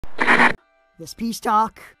This peace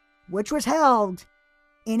talk, which was held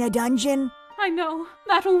in a dungeon. I know.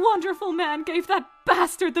 That wonderful man gave that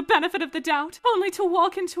bastard the benefit of the doubt, only to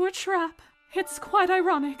walk into a trap. It's quite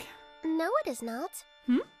ironic. No, it is not.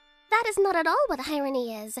 Hmm? That is not at all what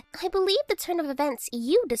irony is. I believe the turn of events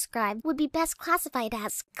you described would be best classified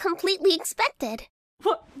as completely expected.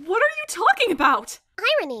 What are you talking about?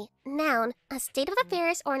 Irony, noun, a state of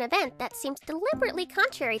affairs or an event that seems deliberately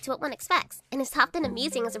contrary to what one expects, and is often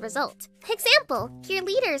amusing as a result. Example, your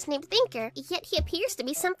leader is named Thinker, yet he appears to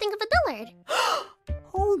be something of a dullard.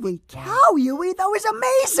 Holy cow, Yui, that was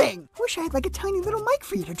amazing! Wish I had like a tiny little mic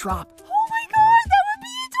for you to drop. Oh my god, that would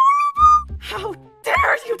be adorable! How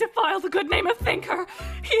dare you defile the good name of Thinker!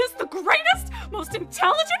 He is the greatest, most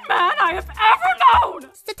intelligent man I have ever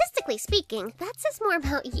known! Statistically speaking, that says more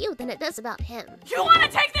about you than it does about him. You want to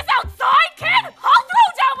take this outside, kid? I'll throw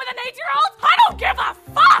down with an 8-year-old! I don't give a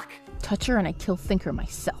fuck! Touch her and I kill Thinker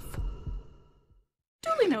myself.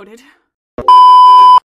 Duly noted.